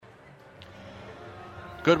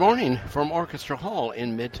Good morning from Orchestra Hall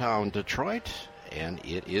in Midtown Detroit, and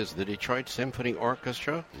it is the Detroit Symphony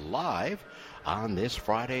Orchestra live on this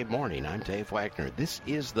Friday morning. I'm Dave Wagner. This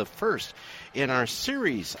is the first in our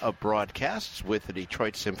series of broadcasts with the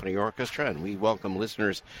Detroit Symphony Orchestra, and we welcome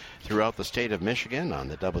listeners throughout the state of Michigan on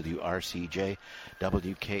the WRCJ,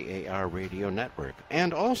 WKAR radio network.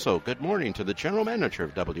 And also, good morning to the general manager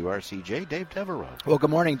of WRCJ, Dave Devereaux. Well,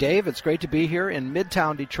 good morning, Dave. It's great to be here in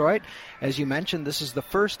Midtown Detroit. As you mentioned, this is the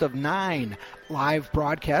first of 9 live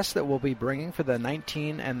broadcasts that we'll be bringing for the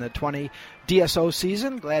 19 and the 20 DSO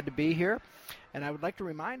season. Glad to be here. And I would like to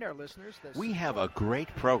remind our listeners that we have a great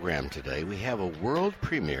program today. We have a world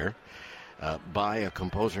premiere by a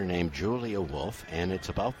composer named Julia Wolf, and it's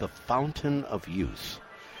about the Fountain of Youth.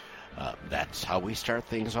 That's how we start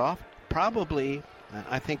things off. Probably,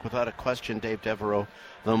 I think without a question, Dave Devereaux,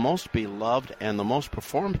 the most beloved and the most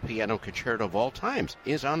performed piano concerto of all times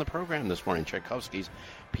is on the program this morning, Tchaikovsky's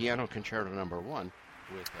Piano Concerto No. 1.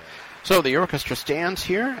 So the orchestra stands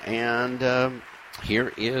here, and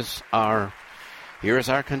here is our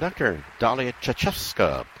conductor, Dalia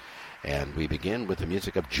Chachevska, and we begin with the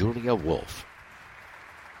music of Julia Wolf.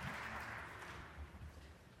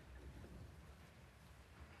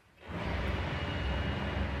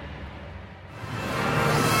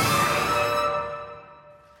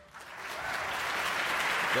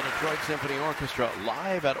 The Detroit Symphony Orchestra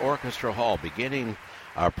live at Orchestra Hall, beginning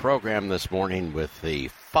our program this morning with the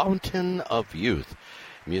Fountain of Youth,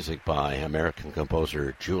 music by American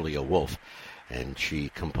composer Julia Wolf. And she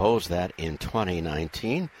composed that in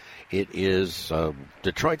 2019. It is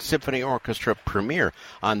Detroit Symphony Orchestra premiere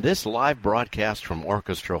on this live broadcast from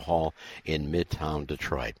Orchestra Hall in Midtown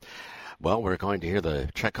Detroit. Well, we're going to hear the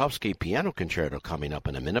Tchaikovsky Piano Concerto coming up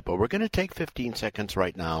in a minute, but we're going to take 15 seconds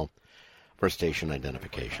right now for station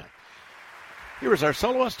identification. Here is our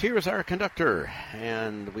soloist, here is our conductor,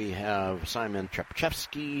 and we have Simon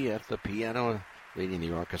Trepchevsky at the piano, leading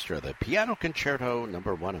the orchestra, the Piano Concerto No.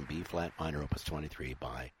 1 in B-flat minor, Opus 23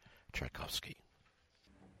 by Tchaikovsky.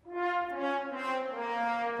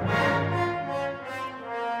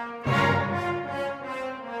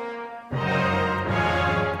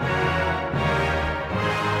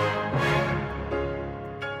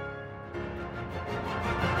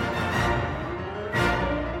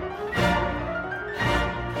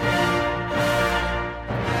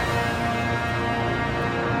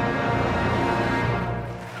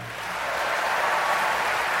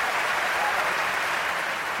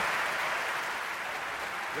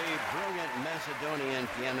 Macedonian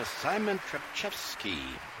pianist Simon Trepchevsky,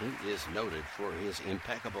 who is noted for his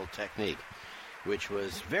impeccable technique, which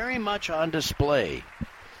was very much on display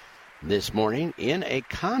this morning in a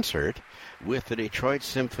concert with the Detroit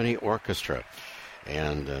Symphony Orchestra.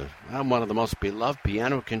 And one of the most beloved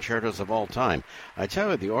piano concertos of all time. I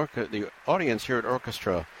tell you, the audience here at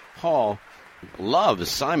Orchestra Hall loves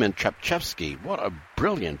Simon Trepchevsky. What a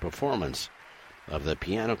brilliant performance of the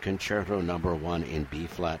Piano Concerto No. 1 in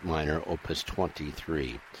B-flat minor, Opus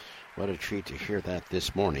 23. What a treat to hear that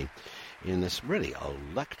this morning in this really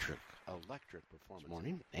electric performance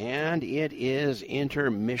morning. And it is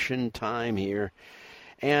intermission time here.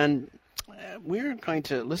 And we're going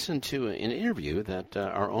to listen to an interview that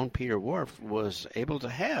our own Peter Whorf was able to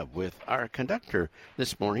have with our conductor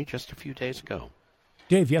this morning just a few days ago.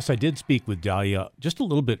 Dave, yes, I did speak with Dalia just a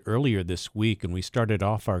little bit earlier this week, and we started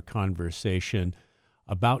off our conversation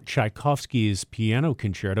about Tchaikovsky's Piano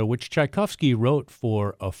Concerto, which Tchaikovsky wrote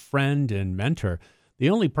for a friend and mentor. The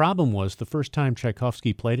only problem was the first time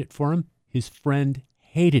Tchaikovsky played it for him, his friend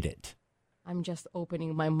hated it. I'm just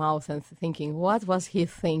opening my mouth and thinking, what was he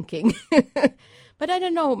thinking? But I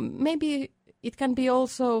don't know, maybe it can be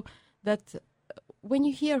also that when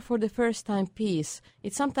you hear for the first time piece,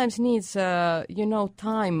 it sometimes needs,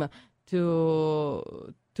 time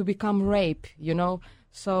to become rape,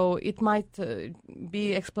 So it might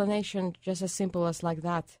be explanation just as simple as like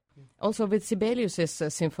that. Also with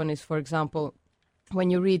Sibelius's symphonies, for example,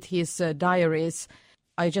 when you read his diaries,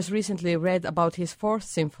 I just recently read about his 4th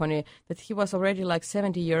symphony, that he was already like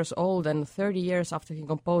 70 years old and 30 years after he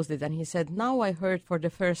composed it. And he said, now I heard for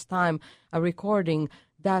the first time a recording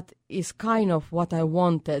that is kind of what I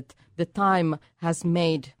wanted. The time has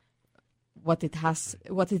made what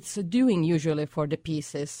it's doing usually for the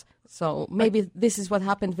pieces. So maybe this is what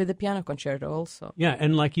happened with the piano concerto also. Yeah,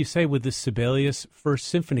 and like you say, with the Sibelius First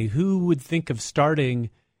Symphony, who would think of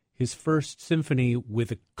starting his first symphony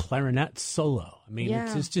with a clarinet solo? I mean,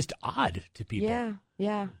 it's just odd to people.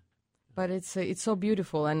 Yeah. But it's so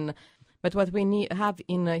beautiful. But what we have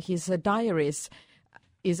in his diaries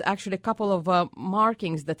is actually a couple of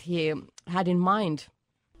markings that he had in mind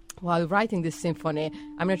while writing this symphony,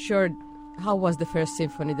 I'm not sure how was the first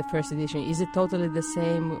symphony, the first edition. Is it totally the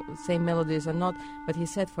same melodies or not? But he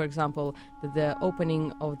said, for example, that the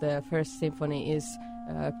opening of the first symphony is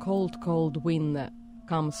cold, cold wind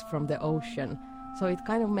comes from the ocean. So it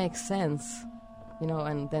kind of makes sense, you know,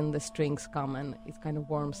 and then the strings come and it kind of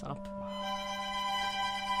warms up.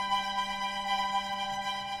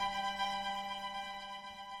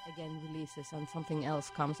 Again, releases and something else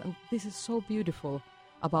comes. And this is so beautiful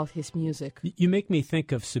about his music. You make me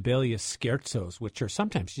think of Sibelius scherzos, which are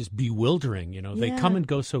sometimes just bewildering. You know, they come and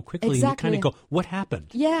go so quickly, and you kind of go, "What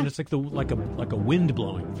happened?" Yeah, and it's like a wind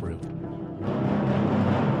blowing through.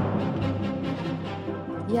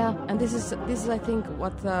 Yeah, and this is I think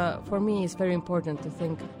what for me is very important to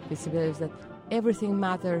think with Sibelius, that everything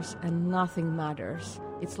matters and nothing matters.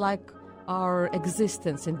 It's like our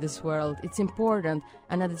existence in this world. It's important,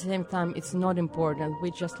 and at the same time it's not important.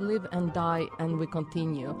 We just live and die and we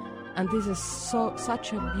continue. And this is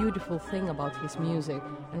such a beautiful thing about his music,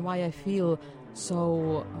 and why I feel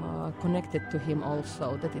so connected to him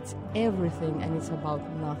also, that it's everything and it's about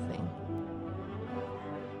nothing.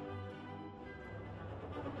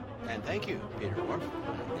 And thank you, Peter Orff,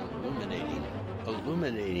 for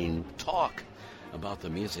illuminating talk about the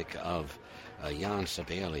music of Jan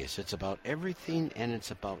Sibelius. It's about everything and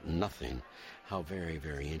it's about nothing. How very,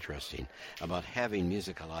 very interesting. About having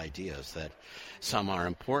musical ideas that some are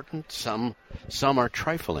important, some are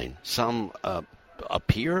trifling, some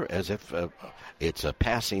appear as if it's a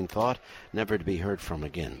passing thought, never to be heard from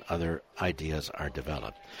again. Other ideas are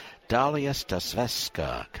developed. Dalia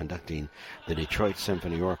Stasveska conducting the Detroit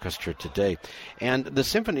Symphony Orchestra today. And the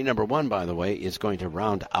Symphony No. 1, by the way, is going to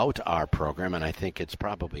round out our program, and I think it's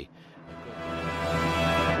probably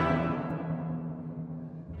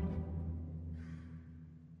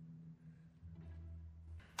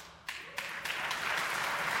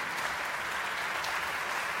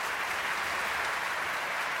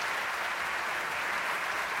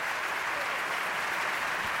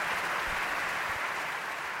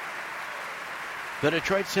the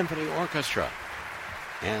Detroit Symphony Orchestra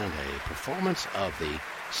and a performance of the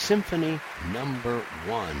Symphony No.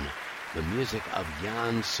 1, the music of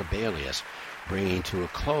Jan Sibelius, bringing to a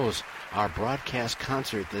close our broadcast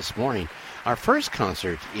concert this morning. Our first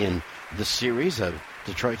concert in the series of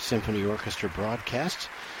Detroit Symphony Orchestra broadcasts,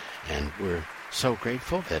 and we're so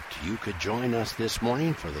grateful that you could join us this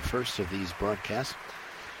morning for the first of these broadcasts.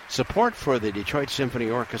 Support for the Detroit Symphony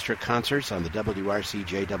Orchestra concerts on the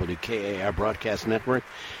WRCJ WKAR broadcast network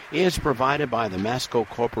is provided by the Masco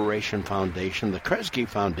Corporation Foundation, the Kresge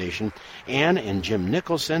Foundation, Ann and Jim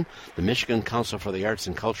Nicholson, the Michigan Council for the Arts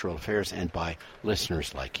and Cultural Affairs, and by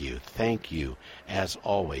listeners like you. Thank you, as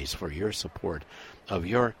always, for your support of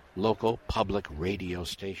your local public radio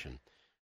station.